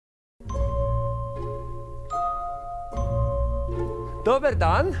Dober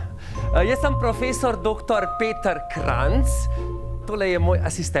dan, jaz sem profesor dr. Peter Kranc, tole je moj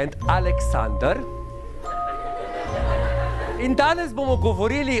asistent Aleksandar. In danes bomo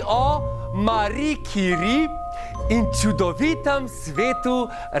govorili o Marie Curie in čudovitem svetu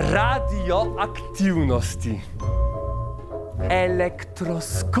radioaktivnosti.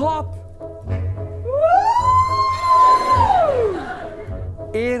 Elektroskop.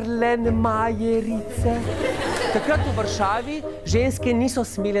 Erlenmajerice. Takrat v Varšavi ženske niso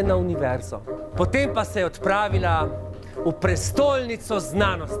smele na univerzo. Potem pa se je odpravila v prestolnico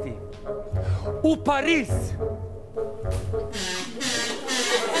znanosti. V Pariz.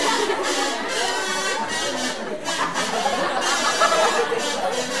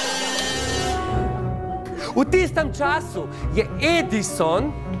 V tistem času je Edison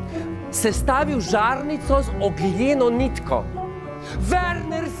sestavil žarnico z ogljeno nitko.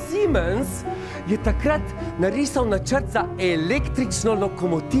 Werner Siemens je takrat narisal načrt za električno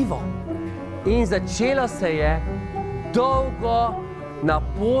lokomotivo. In začelo se je dolgo,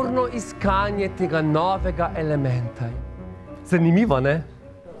 naporno iskanje tega novega elementa. Zanimivo, ne?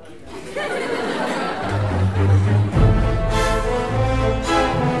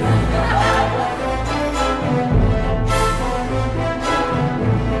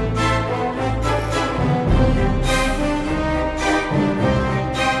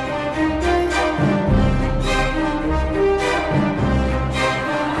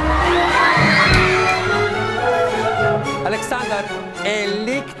 Aleksandar,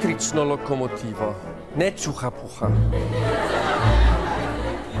 električno lokomotivo, ne čuha-puha.